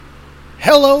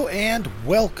Hello and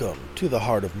welcome to the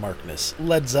Heart of Markness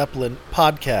Led Zeppelin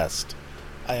podcast.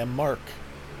 I am Mark.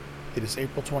 It is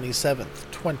April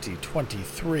 27th,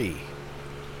 2023.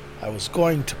 I was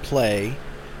going to play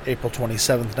April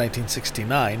 27th,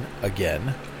 1969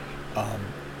 again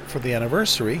for the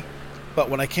anniversary, but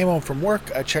when I came home from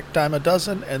work, I checked Dime a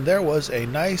Dozen, and there was a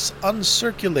nice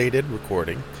uncirculated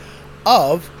recording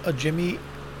of a Jimmy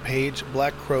Page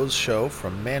Black Crowes show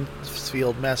from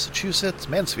Mansfield, Massachusetts,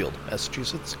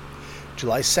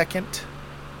 July 2nd,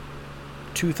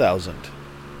 2000,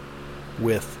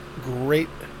 with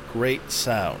great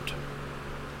sound.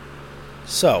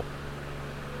 So,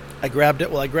 I grabbed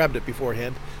it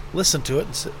beforehand, listened to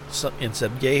it, and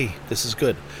said, yay, this is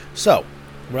good. So,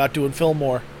 we're not doing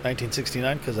Fillmore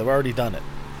 1969 because I've already done it.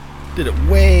 Did it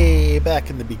way back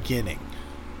in the beginning,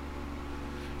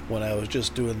 when I was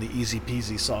just doing the easy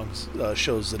peasy songs,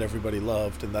 shows that everybody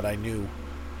loved and that I knew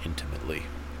intimately.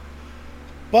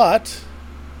 But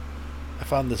I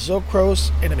found this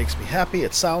ZoCrowes, and it makes me happy.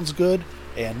 It sounds good,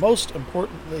 and most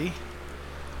importantly,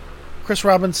 Chris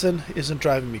Robinson isn't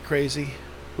driving me crazy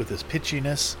with his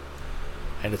pitchiness.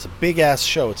 And it's a big ass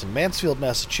show. It's in Mansfield,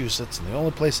 Massachusetts, and the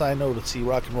only place I know to see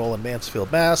rock and roll in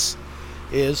Mansfield, Mass,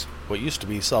 is what used to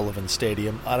be Sullivan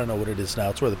Stadium. I don't know what it is now.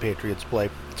 It's where the Patriots play.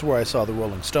 It's where I saw the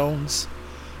Rolling Stones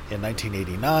in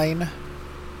 1989.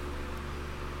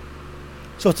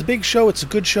 So it's a big show. It's a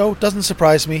good show. Doesn't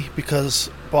surprise me because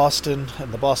Boston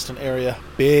and the Boston area,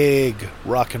 big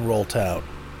rock and roll town.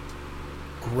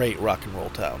 Great rock and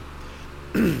roll town.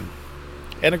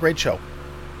 And a great show.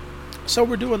 So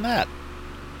we're doing that.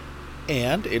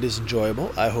 And it is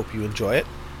enjoyable. I hope you enjoy it.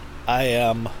 I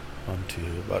am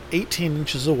about 18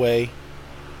 inches away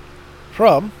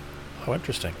from,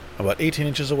 about 18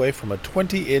 inches away from a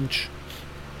 20-inch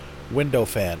window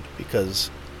fan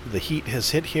because the heat has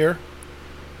hit here.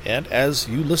 And as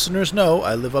you listeners know,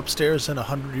 I live upstairs in a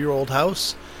 100-year-old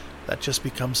house. That just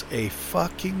becomes a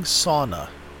fucking sauna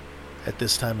at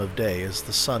this time of day as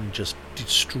the sun just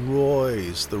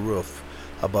destroys the roof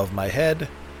above my head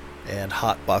and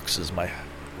hot boxes my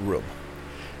room.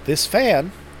 This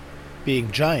fan,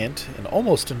 being giant and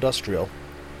almost industrial,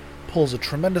 pulls a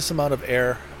tremendous amount of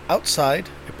air outside.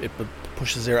 It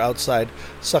pushes air outside,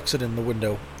 sucks it in the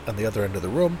window on the other end of the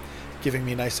room, giving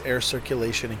me nice air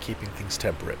circulation and keeping things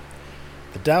temperate.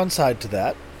 The downside to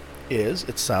that is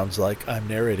it sounds like I'm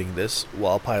narrating this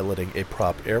while piloting a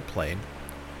prop airplane,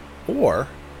 or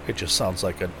it just sounds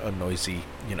like a noisy,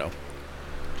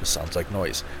 just sounds like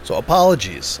noise. So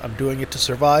apologies. I'm doing it to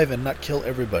survive and not kill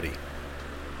everybody.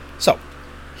 So,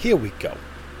 here we go.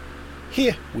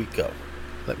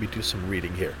 Let me do some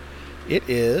reading here. It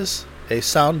is a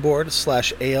soundboard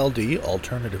 / ALD,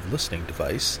 alternative listening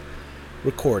device,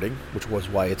 recording, which was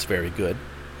why it's very good.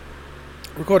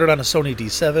 Recorded on a Sony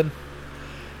D7.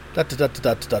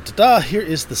 Here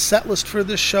is the set list for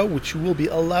this show, which you will be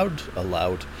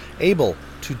able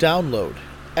to download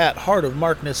at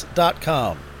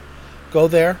heartofmarkness.com. Go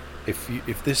there.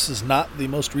 If this is not the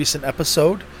most recent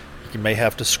episode, you may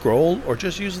have to scroll or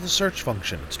just use the search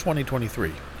function. It's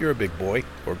 2023. You're a big boy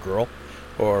or girl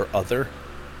or other.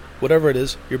 Whatever it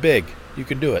is, you're big. You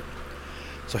can do it.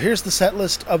 So here's the set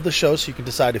list of the show so you can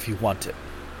decide if you want it.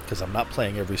 Because I'm not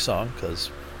playing every song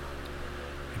because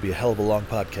it'd be a hell of a long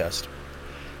podcast.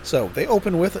 So they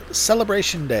open with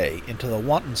Celebration Day, into the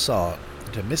Wanton Song,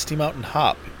 into Misty Mountain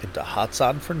Hop, into Hot's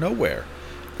On for Nowhere.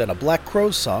 Then a Black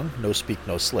Crowes song, No Speak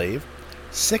No Slave.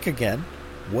 Sick Again,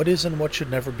 What Is and What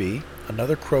Should Never Be,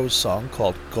 another Crowes song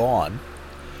called Gone.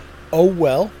 Oh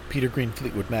Well, Peter Green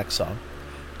Fleetwood Mac song.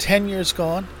 10 Years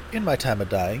Gone, In My Time of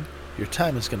Dying, Your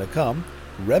Time Is Gonna Come.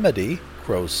 Remedy,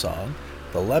 Crowes song.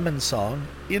 The Lemon Song,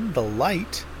 In the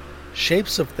Light.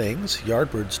 Shapes of Things,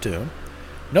 Yardbirds tune.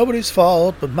 Nobody's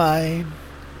Fault But Mine.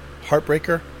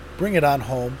 Heartbreaker, Bring It On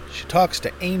Home. She Talks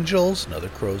to Angels, another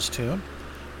Crowes tune.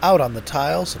 Out on the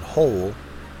Tiles, and Whole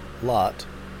Lot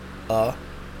of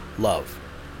Love.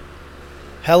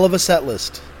 Hell of a set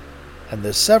list. And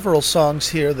there's several songs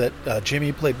here that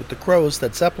Jimmy played with the Crowes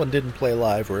that Zeppelin didn't play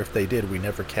live, or if they did, we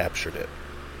never captured it.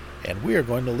 And we are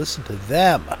going to listen to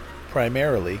them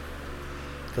primarily,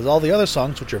 because all the other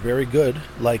songs, which are very good,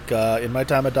 like In My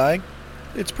Time of Dying,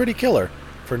 it's pretty killer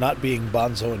for not being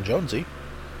Bonzo and Jonesy.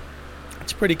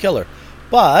 It's pretty killer.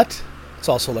 But it's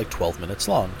also like 12 minutes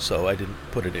long, so I didn't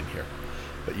put it in here.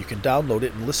 But you can download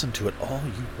it and listen to it all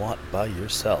you want by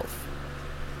yourself.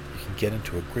 You can get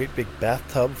into a great big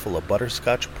bathtub full of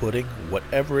butterscotch pudding,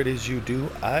 whatever it is you do,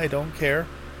 I don't care.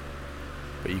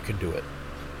 But you can do it.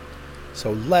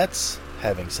 So let's,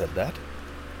 having said that,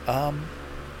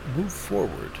 move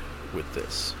forward with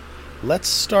this. Let's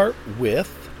start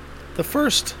with the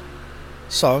first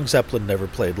song Zeppelin never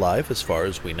played live, as far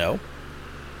as we know.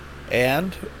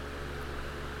 And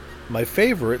my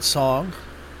favorite song,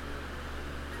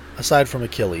 aside from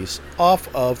Achilles,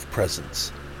 off of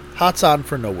Presence. Hot's On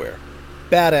for Nowhere.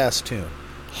 Badass tune.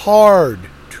 Hard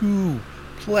to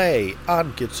play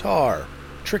on guitar.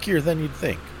 Trickier than you'd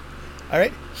think.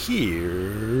 Alright,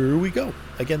 here we go.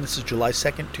 Again, this is July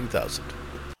 2nd, 2000.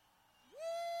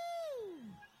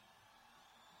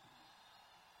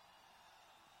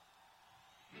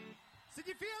 Said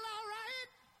you feel all right?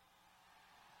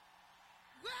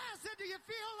 Well, I said, do you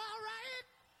feel all right?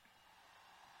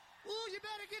 Ooh, you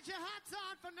better get your hots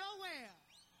on for nowhere.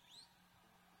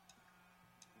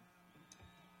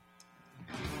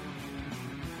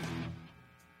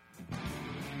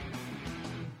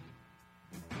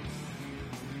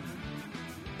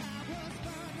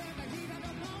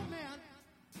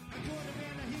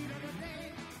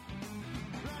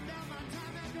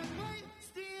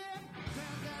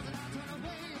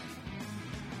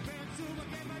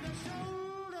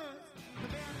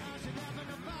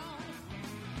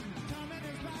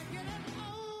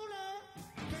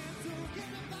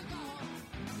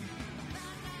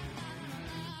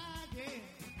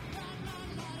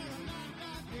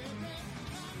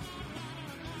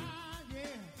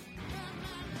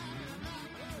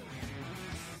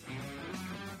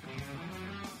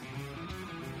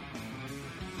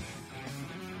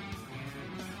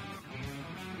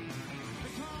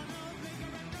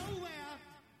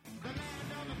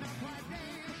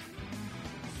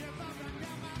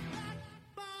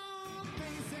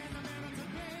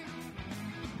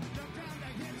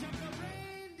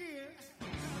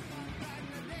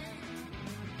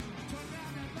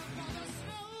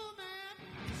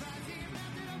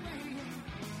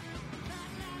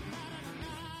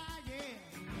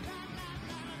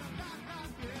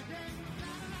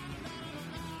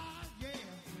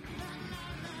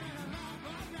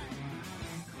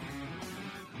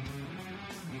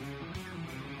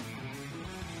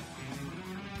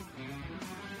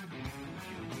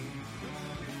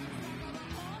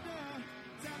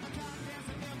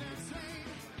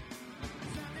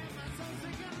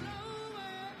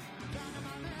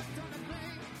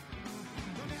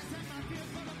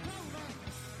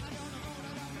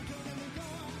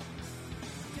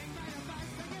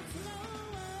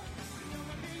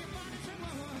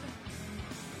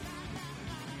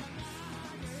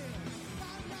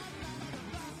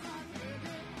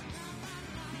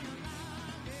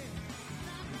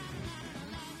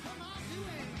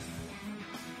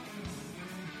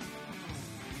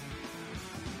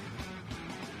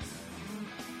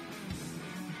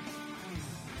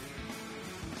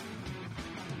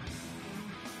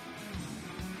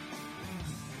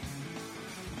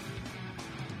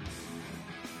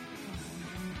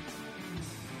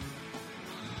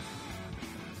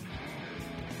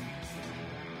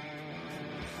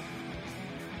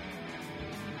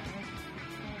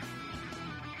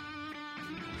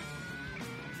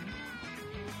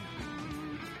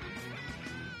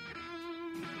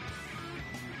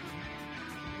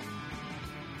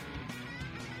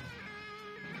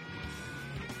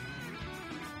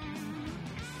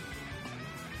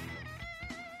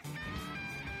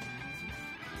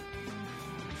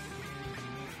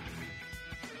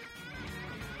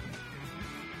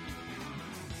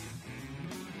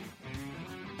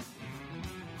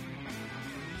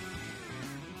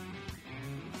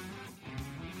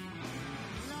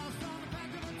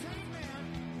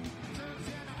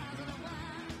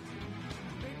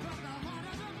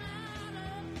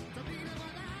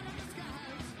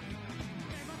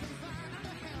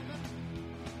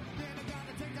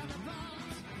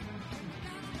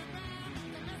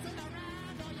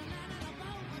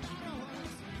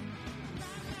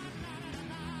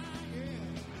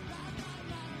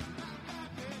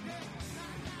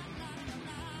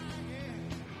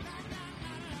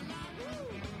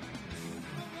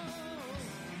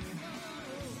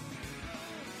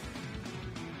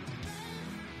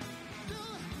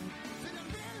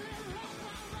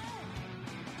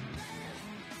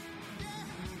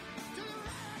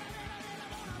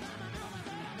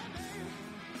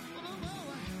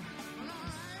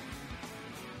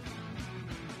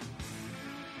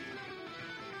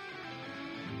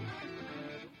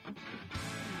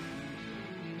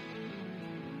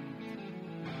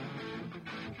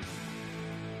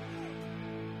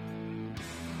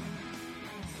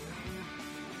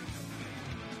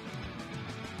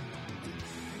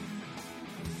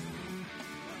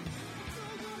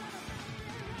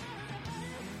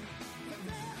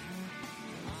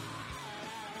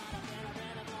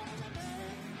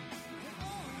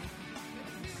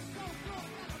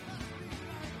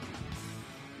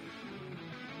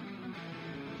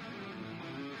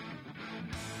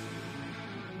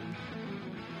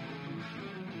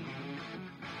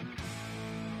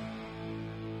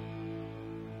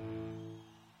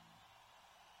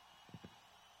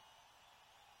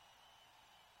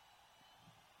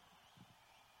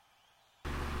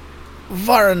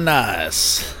 Very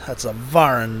nice. That's a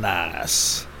very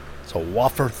nice. It's a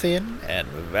wafer thin and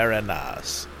very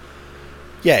nice.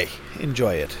 Yay,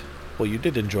 enjoy it. Well, you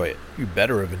did enjoy it. You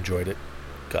better have enjoyed it.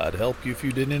 God help you if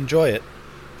you didn't enjoy it.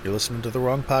 You're listening to the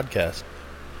wrong podcast.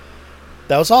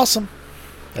 That was awesome.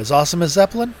 As awesome as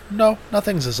Zeppelin? No,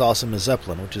 nothing's as awesome as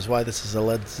Zeppelin, which is why this is a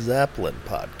Led Zeppelin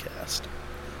podcast.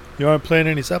 You aren't playing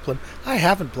any Zeppelin? I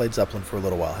haven't played Zeppelin for a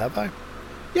little while, have I?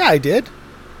 Yeah, I did.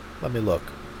 Let me look.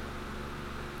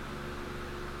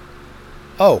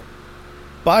 Oh,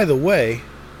 by the way,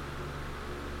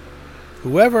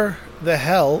 whoever the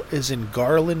hell is in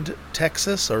Garland,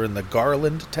 Texas, or in the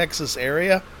Garland, Texas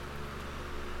area,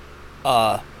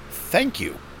 thank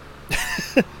you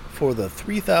for the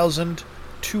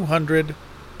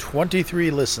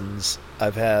 3,223 listens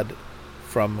I've had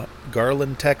from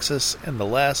Garland, Texas in the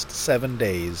last 7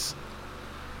 days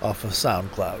off of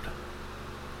SoundCloud.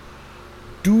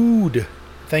 Dude,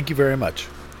 thank you very much.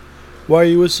 Why are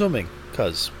you assuming?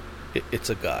 Because it's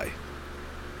a guy.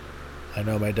 I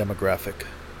know my demographic.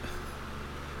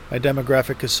 My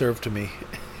demographic is served to me.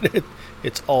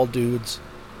 It's all dudes.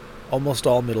 Almost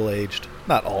all middle-aged.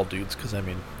 Not all dudes, because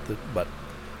but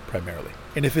primarily.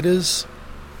 And if it is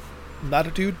not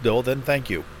a dude, no, then thank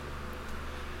you.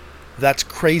 That's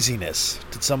craziness.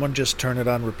 Did someone just turn it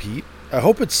on repeat? I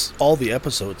hope it's all the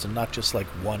episodes and not just like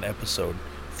one episode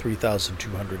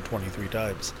 3,223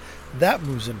 times. That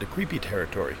moves into creepy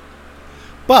territory.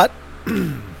 But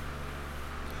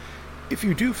if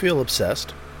you do feel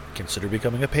obsessed, consider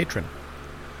becoming a patron.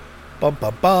 Bum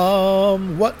bum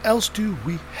bum. What else do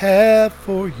we have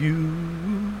for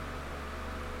you?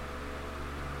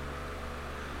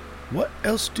 What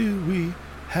else do we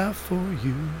have for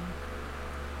you?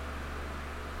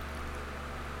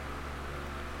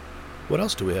 What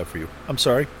else do we have for you? I'm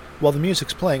sorry. While the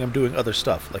music's playing, I'm doing other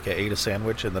stuff. Like I ate a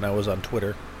sandwich and then I was on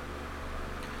Twitter.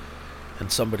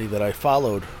 And somebody that I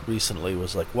followed recently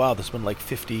was like, wow, there's been like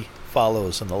 50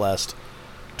 follows in the last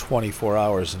 24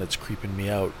 hours and it's creeping me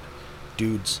out.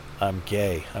 Dudes, I'm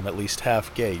gay. I'm at least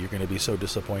half gay. You're going to be so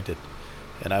disappointed.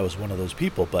 And I was one of those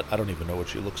people, but I don't even know what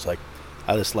she looks like.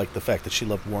 I just like the fact that she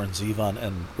loved Warren Zevon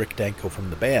and Rick Danko from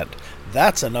the band.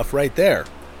 That's enough right there.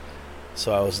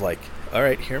 So I was like, all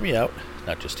right, hear me out.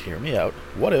 Not just hear me out.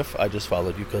 What if I just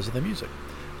followed you because of the music?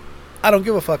 I don't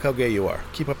give a fuck how gay you are.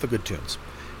 Keep up the good tunes.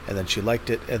 And then she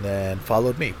liked it and then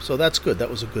followed me. So that's good.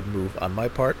 That was a good move on my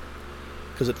part.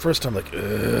 Because at first I'm like,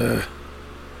 ugh.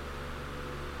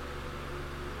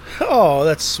 Oh,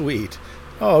 that's sweet.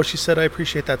 Oh, she said, I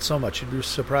appreciate that so much. You'd be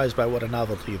surprised by what a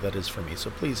novelty that is for me.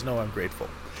 So please know I'm grateful.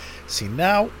 See,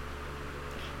 now,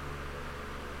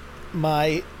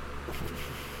 my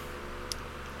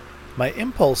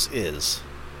impulse is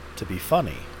to be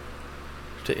funny,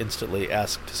 to instantly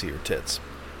ask to see her tits,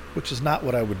 which is not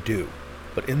what I would do.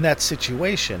 But in that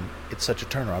situation, it's such a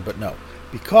turnaround. But no,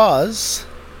 because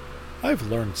I've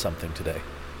learned something today.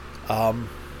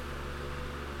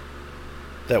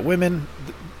 That women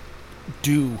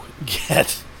do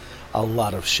get a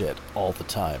lot of shit all the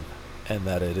time. And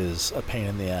that it is a pain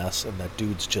in the ass. And that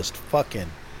dudes just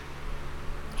fucking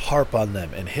harp on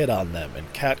them and hit on them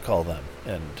and catcall them.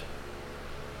 And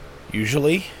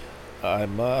usually, I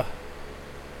don't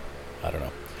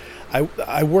know.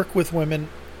 I work with women,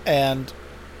 and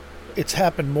it's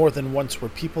happened more than once where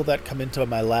people that come into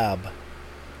my lab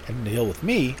and deal with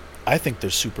me, I think they're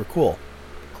super cool.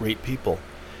 Great people.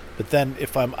 But then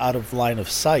if I'm out of line of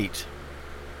sight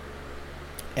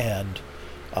and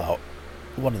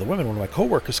one of the women, one of my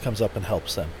coworkers comes up and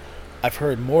helps them, I've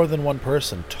heard more than one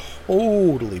person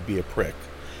totally be a prick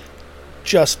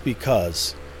just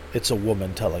because it's a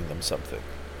woman telling them something.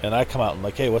 And I come out and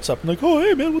like, hey, what's up? I'm like, oh,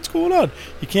 hey, man, what's going on?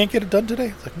 You can't get it done today?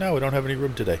 It's like, no, we don't have any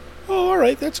room today. Oh, all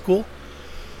right, that's cool.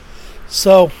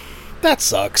 So, that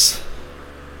sucks.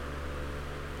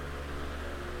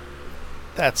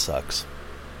 That sucks.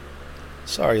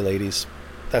 Sorry, ladies.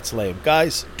 That's lame.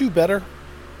 Guys, do better.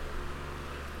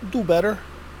 Do better.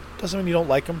 Doesn't mean you don't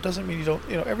like them. Doesn't mean you don't,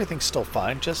 everything's still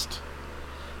fine. Just,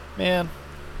 man,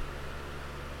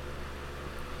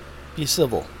 be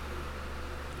civil.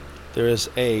 There is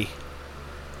a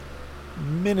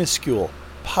minuscule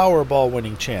Powerball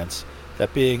winning chance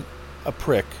that being a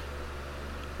prick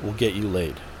will get you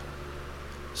laid.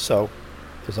 So,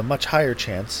 there's a much higher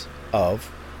chance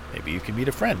of maybe you can meet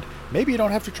a friend. Maybe you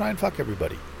don't have to try and fuck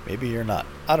everybody. Maybe you're not.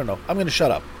 I don't know. I'm going to shut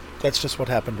up. That's just what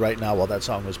happened right now while that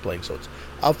song was playing, so it's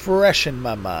fresh in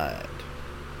my mind.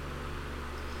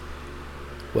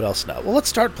 What else now? Well, let's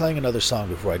start playing another song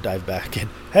before I dive back in.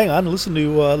 Hang on, listen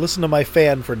to my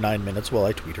fan for 9 minutes while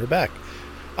I tweet her back.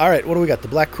 All right, what do we got? The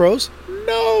Black Crowes?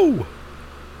 No!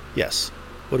 Yes.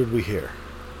 What did we hear?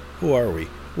 Who are we?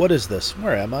 What is this?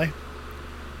 Where am I?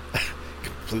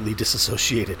 Completely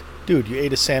disassociated. Dude, you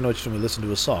ate a sandwich and we listened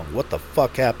to a song. What the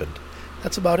fuck happened?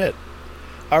 That's about it.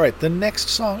 Alright, the next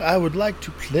song I would like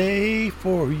to play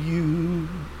for you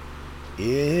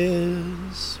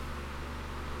is...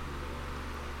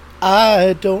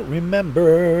 I don't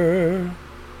remember.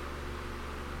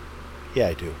 Yeah,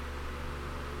 I do.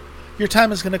 Your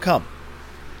Time Is Gonna Come.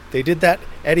 They did that.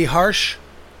 Eddie Harsh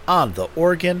on the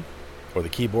organ or the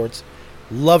keyboards.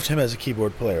 Loved him as a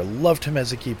keyboard player.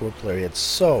 He had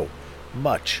so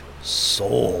much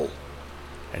soul.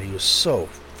 And he was so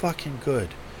fucking good.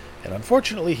 And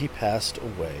unfortunately, he passed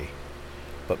away.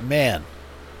 But man,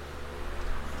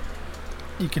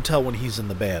 you can tell when he's in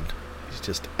the band. He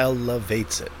just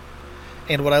elevates it.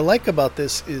 And what I like about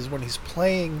this is when he's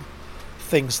playing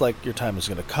things like Your Time Is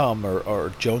Gonna Come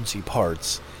or Jonesy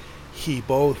parts, he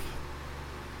both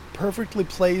perfectly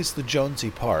plays the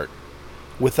Jonesy part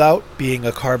without being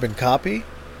a carbon copy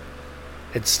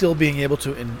and still being able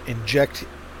to inject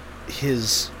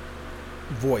his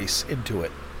voice into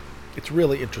it. It's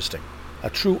really interesting. A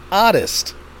true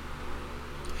artist.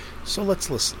 So let's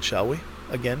listen, shall we?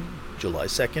 Again, July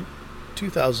 2nd,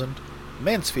 2000,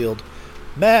 Mansfield,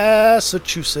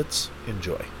 Massachusetts.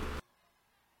 Enjoy.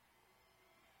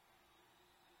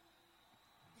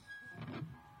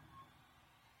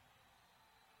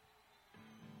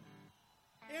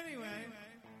 Anyway.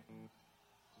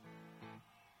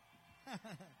 Yeah.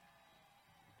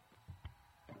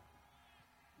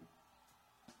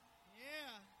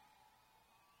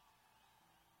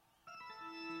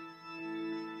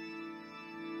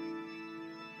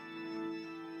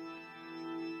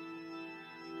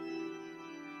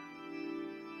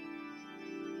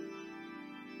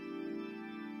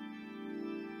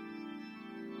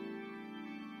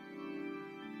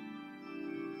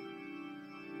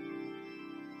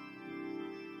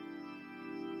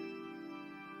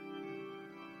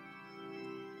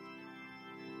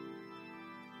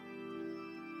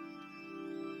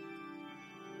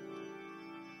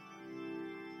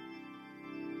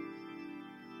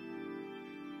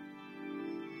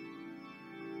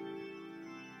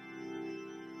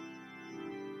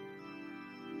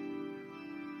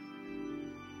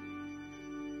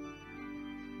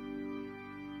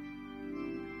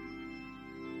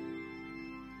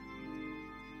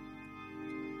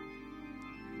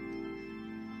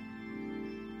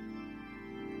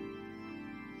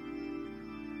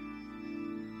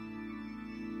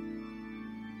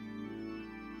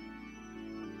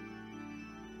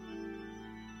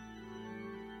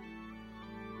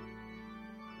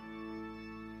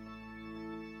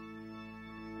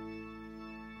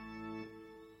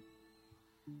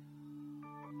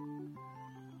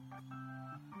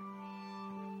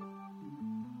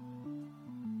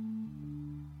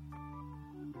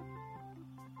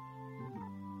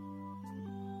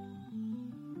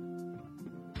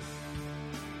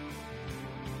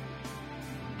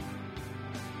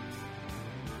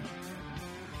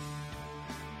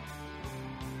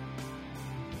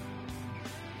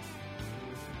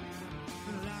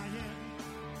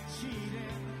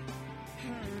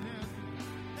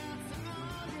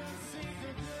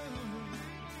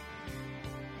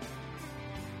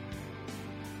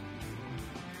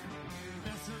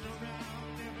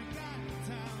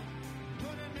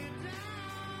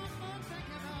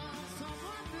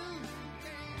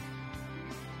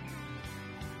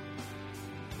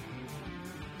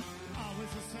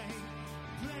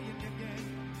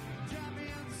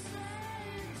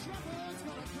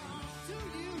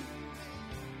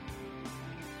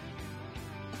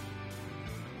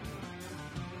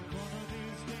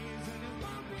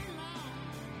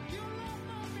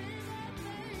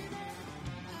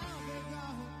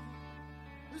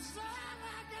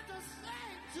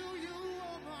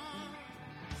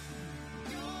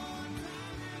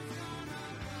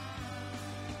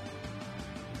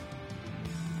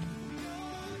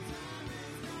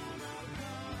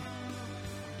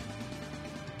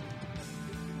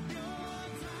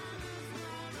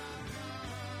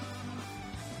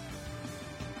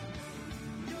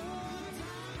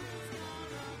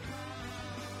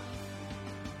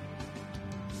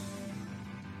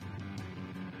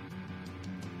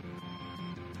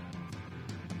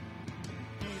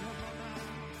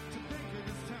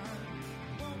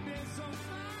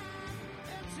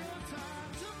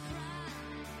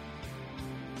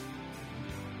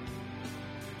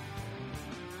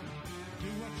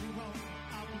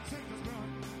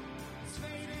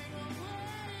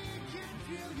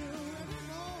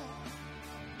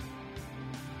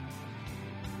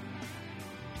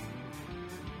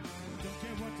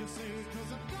 What you say,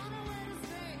 'cause I'm gonna wait to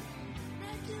stay.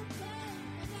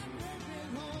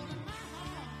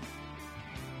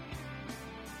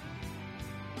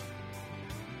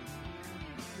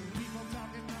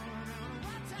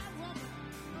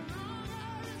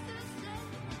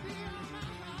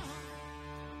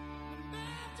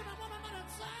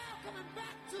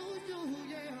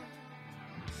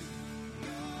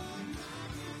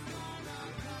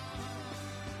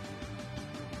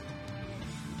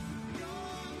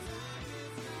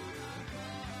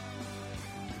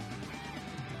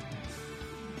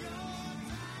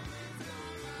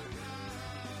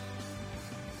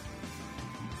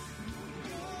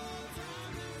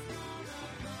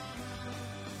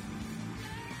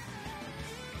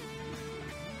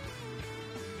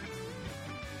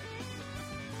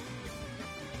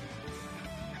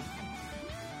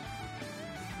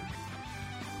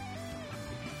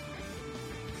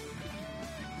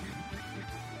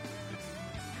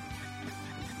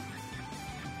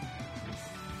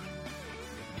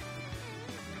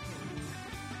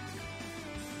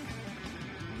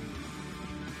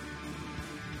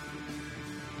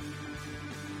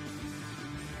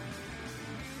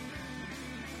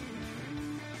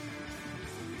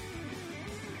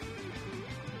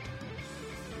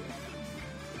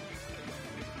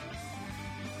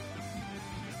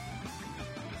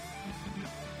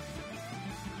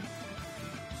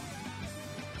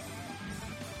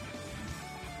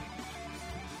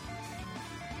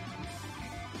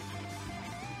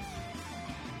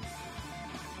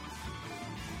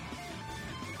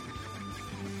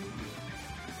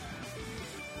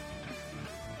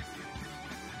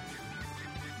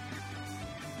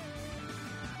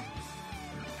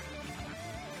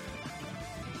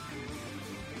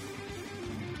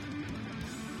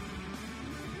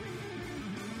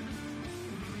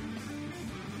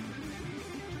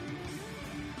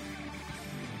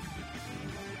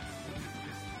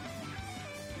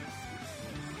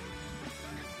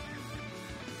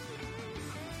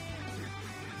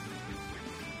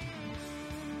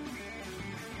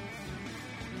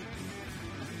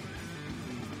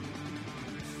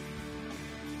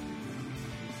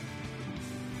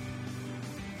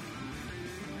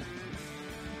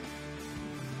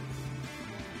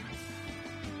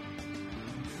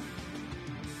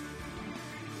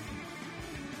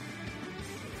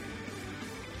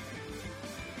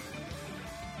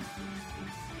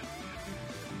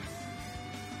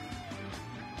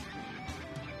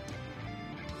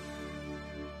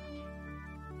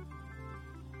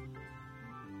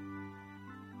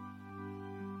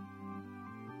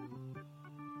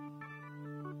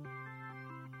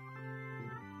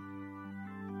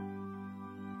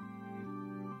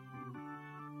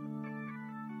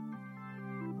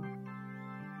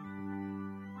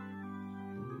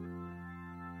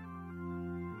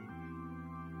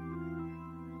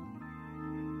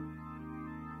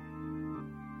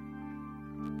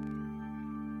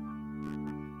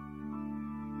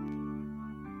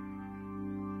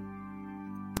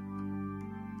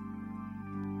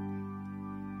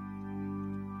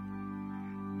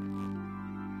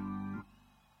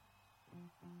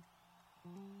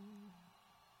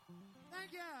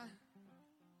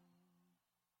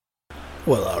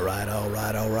 Well, alright,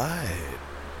 alright, alright.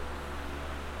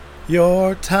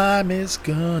 Your time is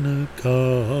gonna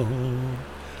come.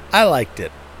 I liked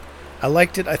it.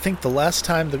 I think the last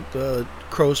time the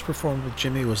Crows performed with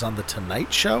Jimmy was on The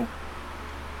Tonight Show.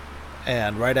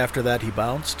 And right after that, he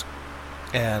bounced.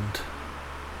 And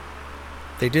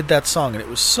they did that song, and it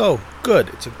was so good.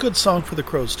 It's a good song for the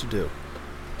Crows to do.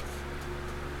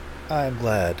 I'm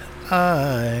glad.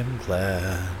 Hang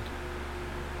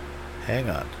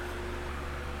on.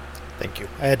 Thank you.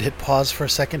 I had to hit pause for a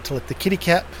second to let the kitty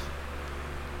cat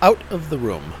out of the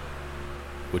room,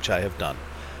 which I have done.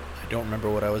 I don't remember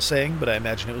what I was saying, but I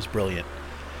imagine it was brilliant.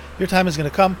 Your time is going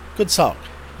to come. Good song.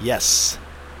 Yes.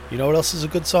 You know what else is a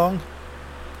good song?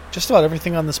 Just about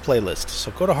everything on this playlist.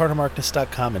 So go to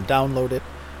heartofmarkness.com and download it.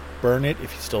 Burn it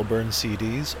if you still burn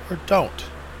CDs, or don't.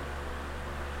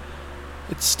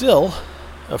 It's still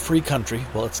a free country.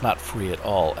 Well, it's not free at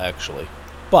all, actually.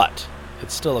 But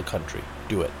it's still a country.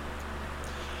 Do it.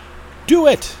 Do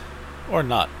it! Or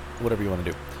not. Whatever you want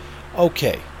to do.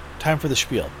 Okay. Time for the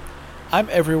spiel. I'm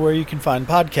everywhere you can find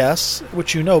podcasts,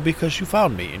 which you know because you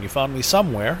found me. And you found me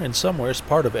somewhere, and somewhere is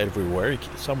part of everywhere.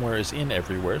 Somewhere is in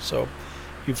everywhere, so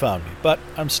you found me. But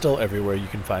I'm still everywhere you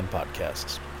can find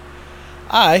podcasts.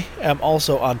 I am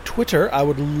also on Twitter. I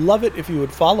would love it if you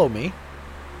would follow me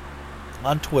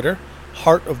on Twitter.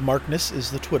 Heart of Markness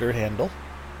is the Twitter handle.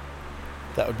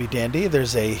 That would be dandy.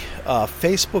 There's a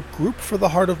Facebook group for the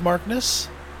Heart of Markness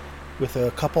with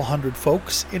a couple hundred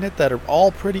folks in it that are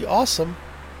all pretty awesome.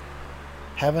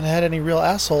 Haven't had any real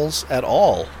assholes at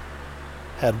all.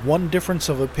 Had one difference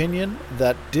of opinion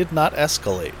that did not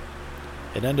escalate.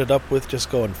 It ended up with just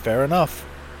going, fair enough.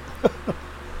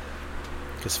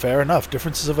 Because fair enough,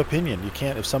 differences of opinion. You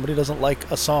can't, if somebody doesn't like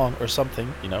a song or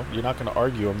something, you're not going to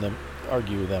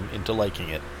argue them into liking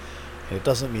it. And it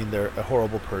doesn't mean they're a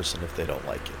horrible person if they don't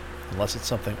like it. Unless it's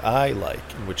something I like,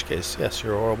 in which case, yes,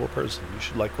 you're a horrible person. You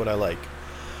should like what I like.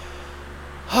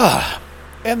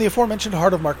 And the aforementioned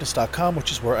heartofmarkness.com,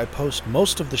 which is where I post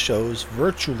most of the shows,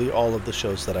 virtually all of the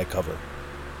shows that I cover.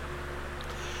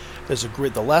 There's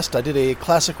I did a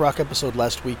classic rock episode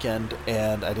last weekend,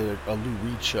 and I did a Lou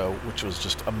Reed show, which was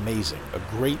just amazing. A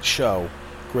great show,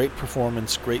 great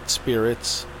performance, great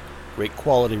spirits, great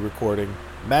quality recording,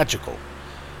 magical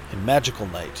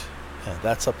night. And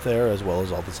that's up there, as well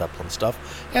as all the Zeppelin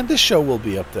stuff. And this show will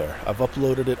be up there. I've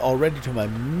uploaded it already to my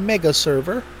mega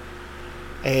server,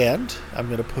 and I'm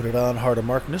going to put it on Heart of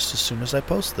Markness as soon as I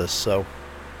post this. So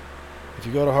if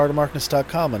you go to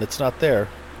heartofmarkness.com and it's not there,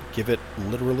 give it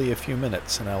literally a few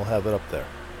minutes and I'll have it up there.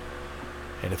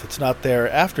 And if it's not there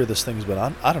after this thing's been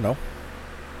on, I don't know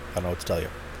what to tell you.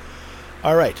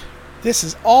 Alright, this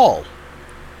is all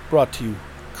brought to you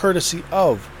courtesy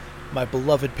of my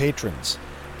beloved patrons,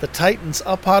 the titans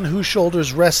upon whose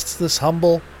shoulders rests this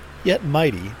humble yet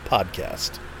mighty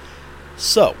podcast.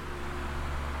 So,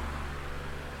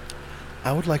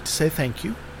 I would like to say thank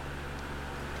you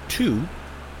to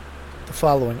the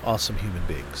following awesome human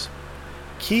beings: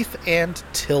 Keith and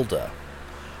Tilda,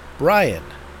 Brian,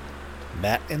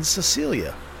 Matt and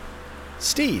Cecilia,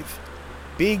 Steve,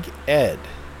 Big Ed,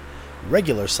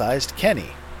 regular-sized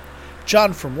Kenny,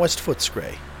 John from West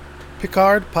Footscray,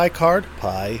 Picard, Picard,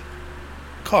 Pie,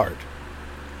 Card,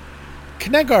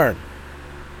 Knegarn,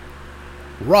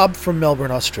 Rob from Melbourne,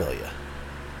 Australia,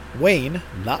 Wayne,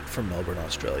 not from Melbourne,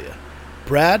 Australia,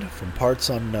 Brad from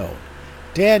Parts Unknown,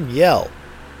 Danielle,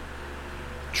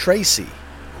 Tracy,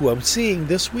 who I'm seeing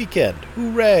this weekend,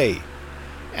 hooray,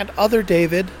 and other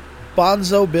David,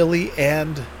 Bonzo Billy,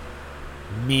 and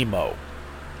Mimo.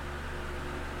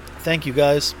 Thank you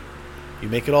guys. You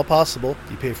make it all possible.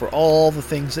 You pay for all the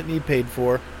things that need paid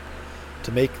for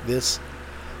to make this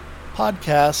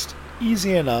podcast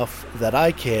easy enough that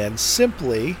I can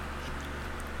simply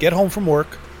get home from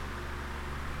work,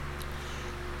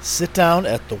 sit down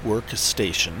at the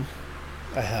workstation.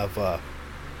 I have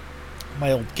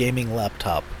my old gaming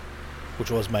laptop, which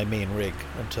was my main rig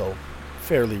until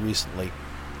fairly recently,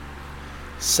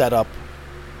 set up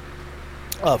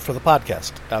for the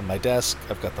podcast on my desk.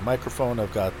 I've got the microphone.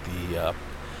 I've got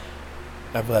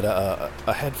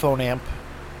a headphone amp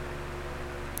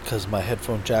because my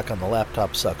headphone jack on the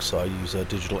laptop sucks. So I use a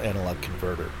digital analog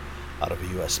converter out of a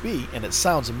USB, and it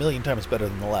sounds a million times better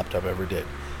than the laptop ever did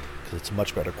because it's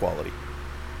much better quality.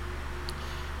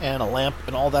 And a lamp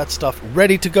and all that stuff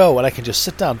ready to go, and I can just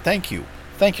sit down. Thank you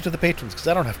to the patrons, because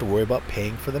I don't have to worry about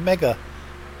paying for the mega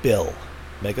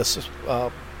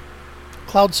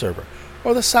cloud server,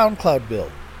 or the SoundCloud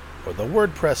bill, or the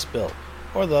WordPress bill,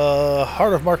 or the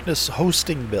Heart of Markness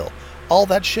hosting bill, all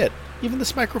that shit. Even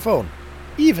this microphone,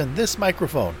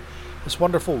 this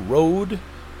wonderful Rode,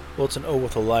 well, it's an O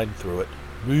with a line through it,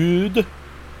 Mood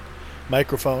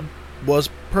microphone was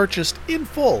purchased in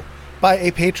full by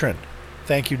a patron.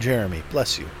 Thank you, Jeremy.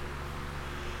 Bless you.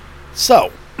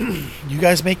 So, you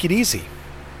guys make it easy.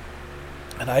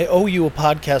 And I owe you a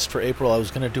podcast for April. I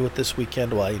was going to do it this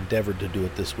weekend. Well, I endeavored to do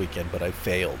it this weekend, but I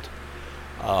failed.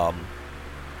 I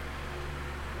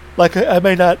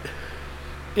may not...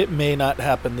 It may not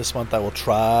happen this month. I will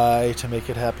try to make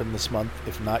it happen this month.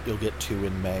 If not, you'll get 2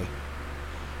 in May.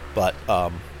 But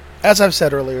as I've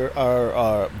said earlier,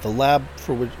 the lab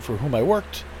for whom I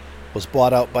worked was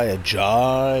bought out by a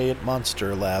giant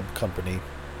monster lab company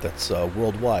that's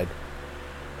worldwide.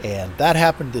 And that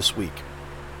happened this week.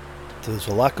 So there's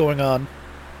a lot going on.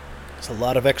 There's a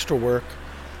lot of extra work.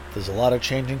 There's a lot of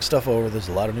changing stuff over. There's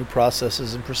a lot of new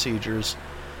processes and procedures.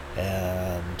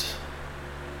 And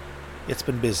it's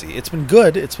been busy. It's been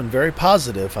good. It's been very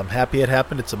positive. I'm happy it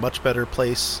happened. It's a much better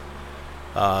place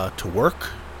to work.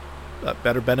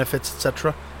 Better benefits,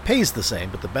 etc. Pays the same,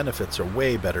 but the benefits are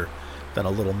way better than a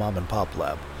little mom and pop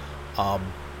lab.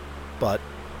 But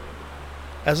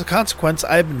as a consequence,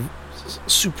 I've been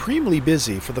supremely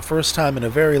busy for the first time in a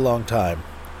very long time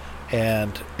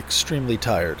and extremely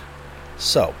tired.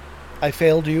 So, I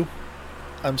failed you.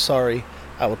 I'm sorry.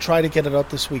 I will try to get it out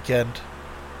this weekend.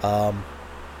 But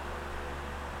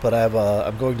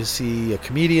I'm going to see a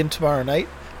comedian tomorrow night.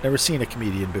 Never seen a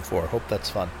comedian before. Hope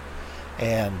that's fun.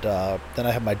 And then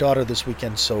I have my daughter this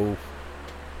weekend, so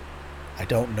I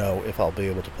don't know if I'll be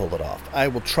able to pull it off. I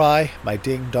will try my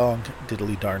ding-dong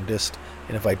diddly-darndest,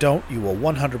 and if I don't, you will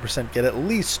 100% get at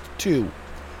least 2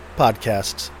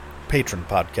 podcasts, patron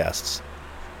podcasts,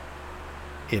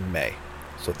 in May.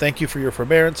 So thank you for your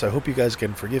forbearance. I hope you guys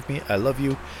can forgive me. I love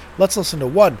you. Let's listen to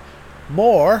one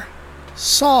more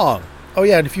song. Oh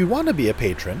yeah, and if you want to be a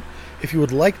patron, if you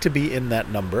would like to be in that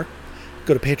number,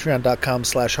 go to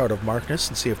patreon.com/heartofmarkness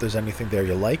and see if there's anything there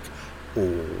you like.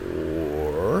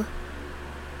 Or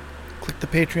click the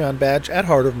Patreon badge at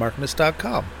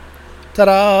heartofmarkness.com.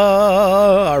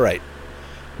 Ta-da! All right.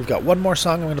 We've got one more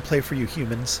song I'm going to play for you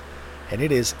humans, and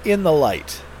it is In the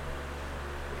Light.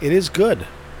 It is good.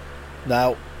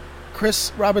 Now,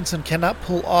 Chris Robinson cannot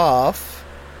pull off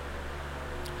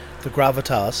the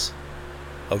gravitas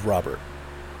of Robert.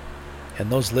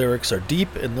 And those lyrics are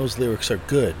deep, and those lyrics are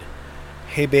good.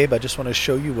 Hey babe, I just want to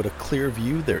show you what a clear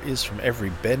view there is from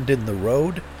every bend in the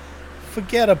road.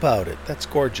 Forget about it. That's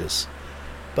gorgeous.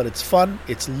 But it's fun.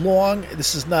 It's long.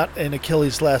 This is not an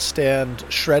Achilles' Last Stand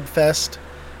shred fest,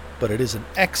 but it is an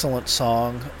excellent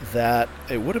song that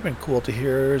it would have been cool to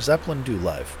hear Zeppelin do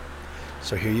live.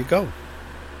 So here you go.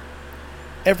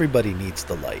 Everybody needs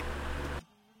the light.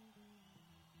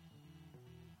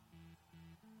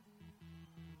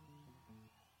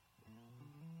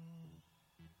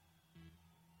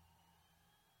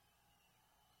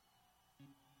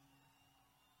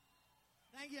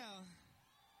 Thank you.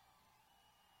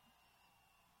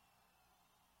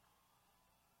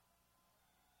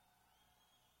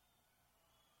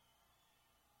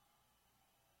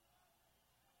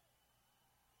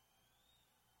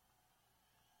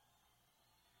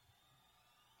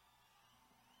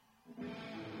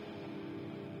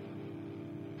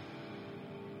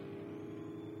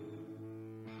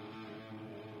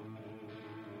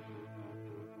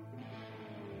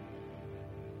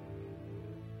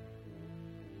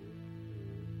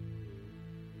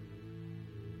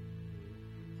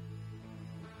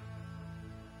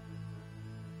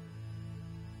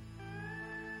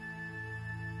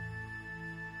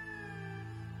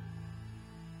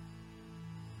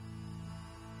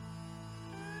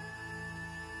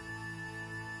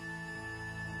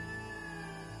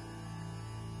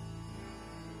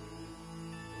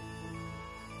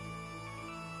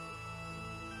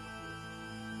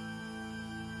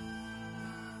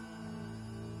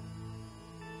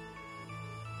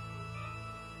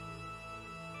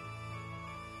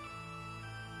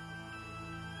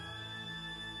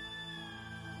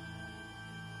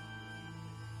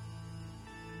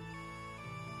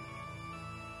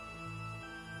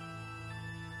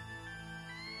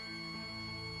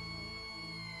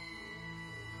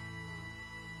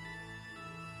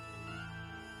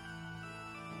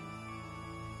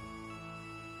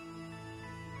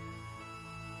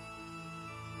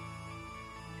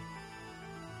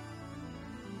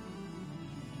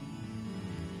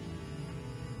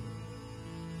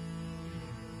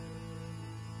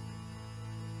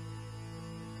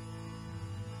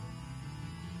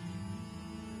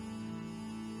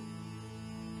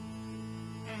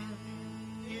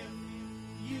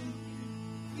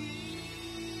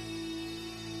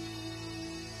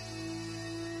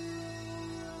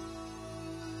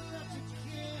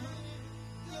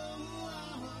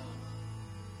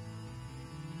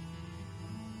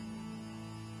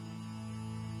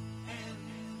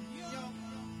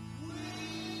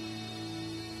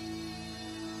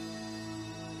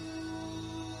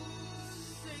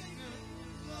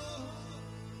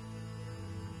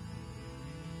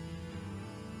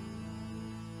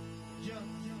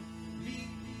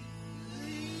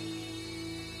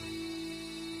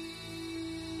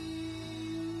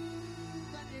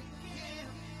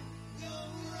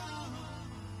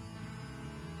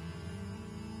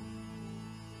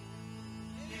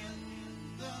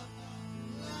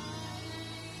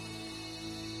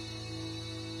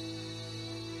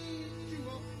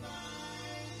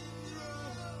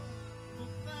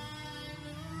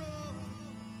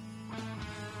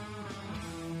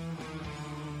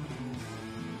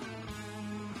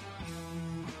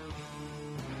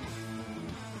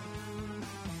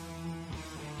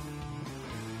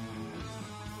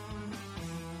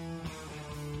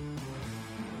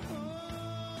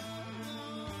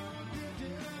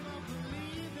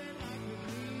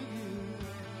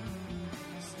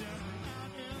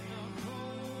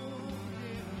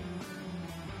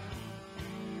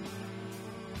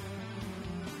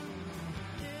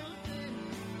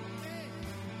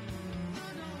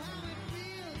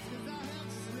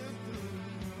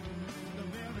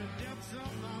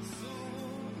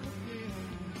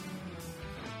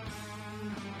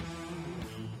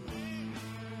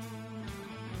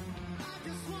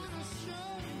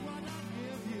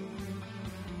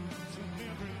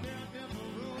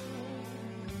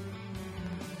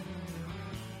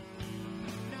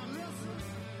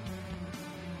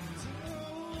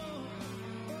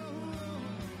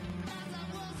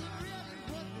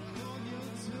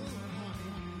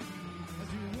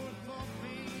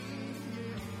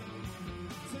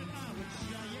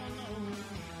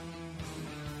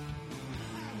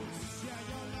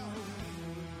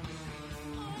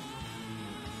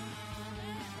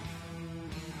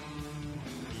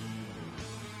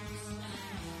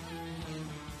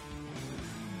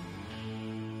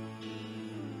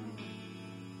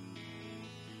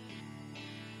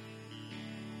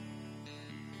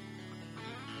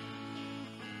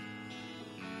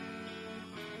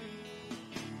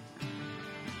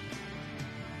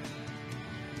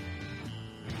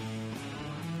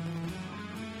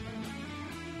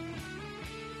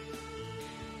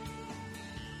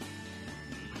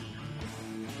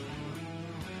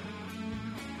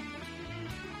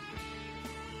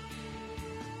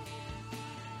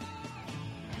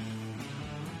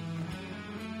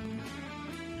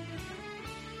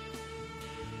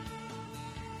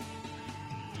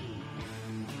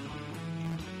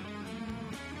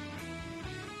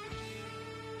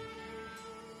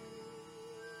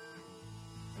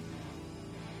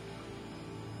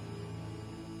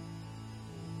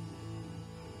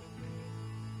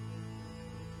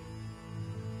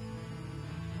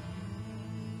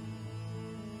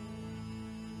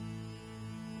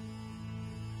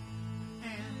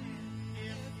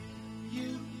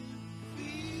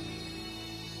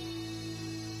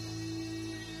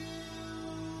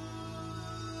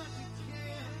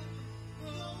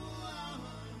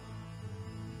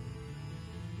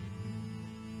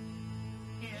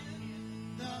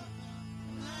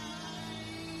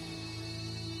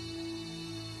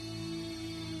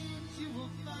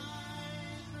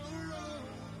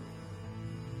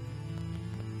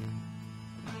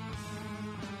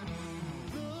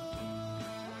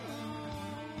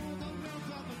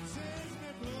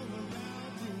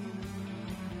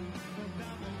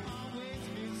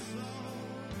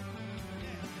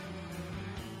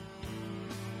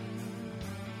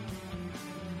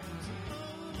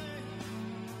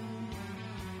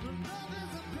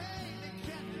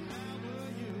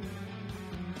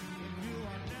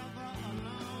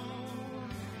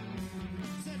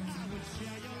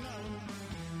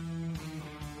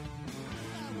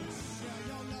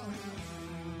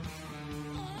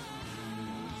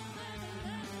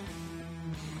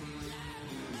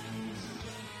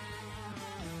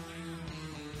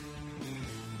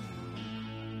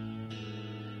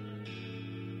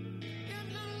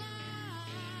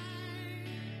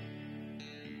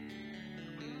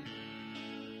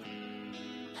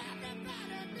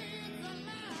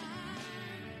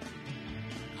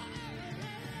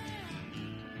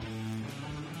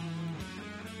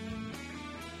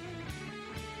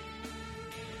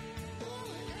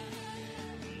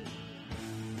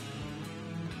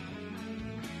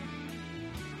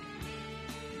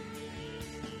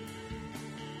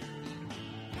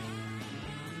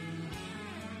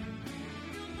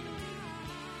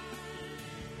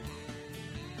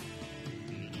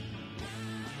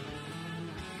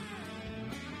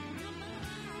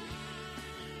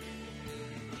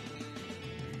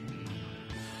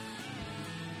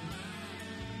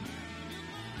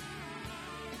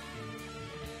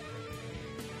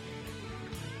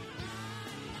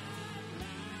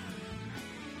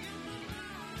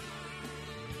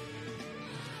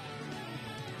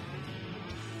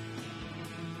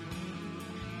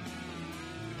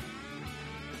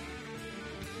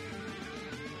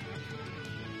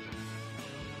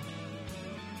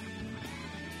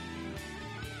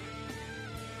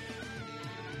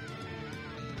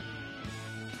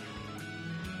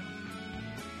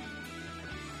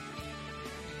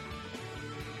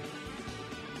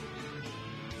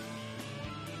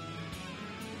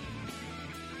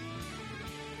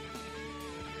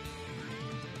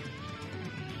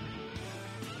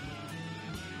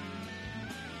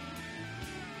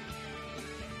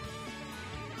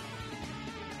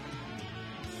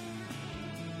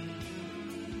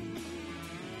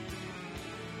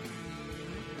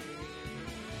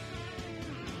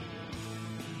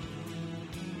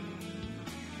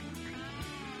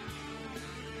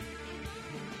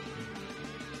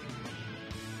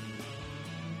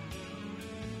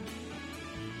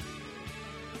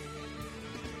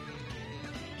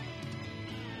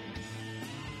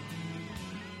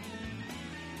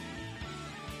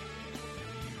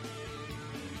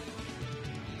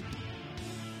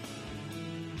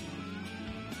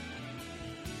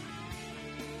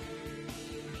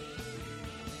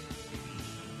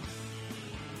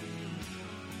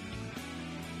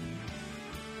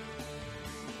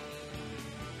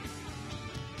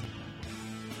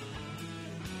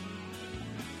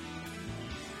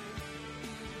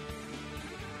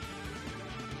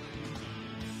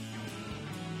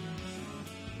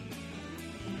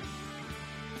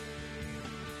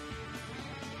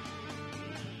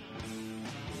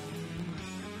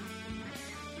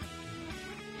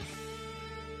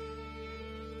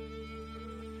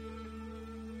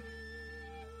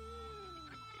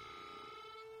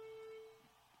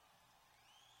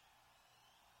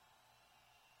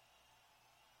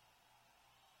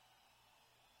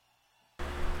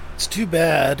 It's too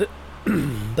bad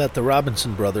that the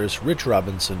Robinson brothers, Rich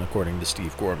Robinson, according to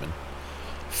Steve Gorman,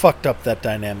 fucked up that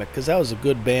dynamic, because that was a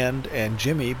good band, and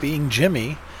Jimmy, being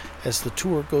Jimmy, as the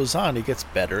tour goes on, he gets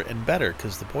better and better,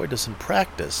 because the boy doesn't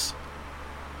practice.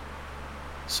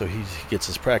 So he gets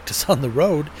his practice on the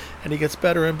road, and he gets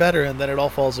better and better, and then it all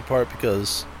falls apart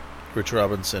because Rich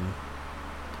Robinson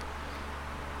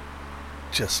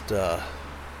just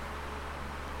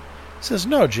says,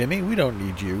 "No, Jimmy, we don't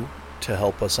need you to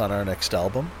help us on our next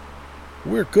album.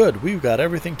 We're good. We've got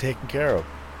everything taken care of."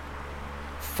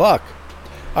 Fuck.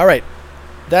 All right,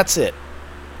 that's it.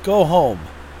 Go home.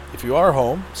 If you are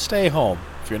home, stay home.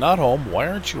 If you're not home, why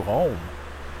aren't you home?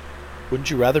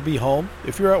 Wouldn't you rather be home?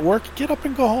 If you're at work, get up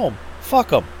and go home. Fuck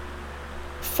them.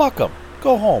 Fuck them.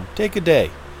 Go home. Take a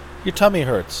day. Your tummy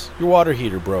hurts. Your water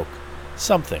heater broke.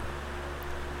 Something.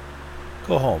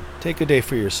 Go home. Take a day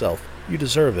for yourself. You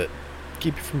deserve it.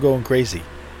 Keep you from going crazy.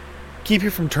 Keep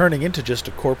you from turning into just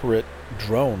a corporate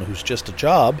drone who's just a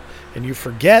job, and you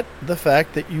forget the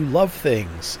fact that you love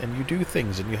things, and you do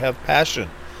things, and you have passion,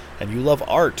 and you love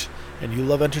art, and you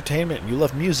love entertainment, and you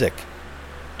love music.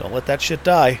 Don't let that shit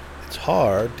die. It's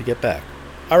hard to get back.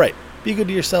 All right. Be good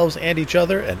to yourselves and each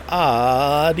other, and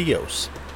adios.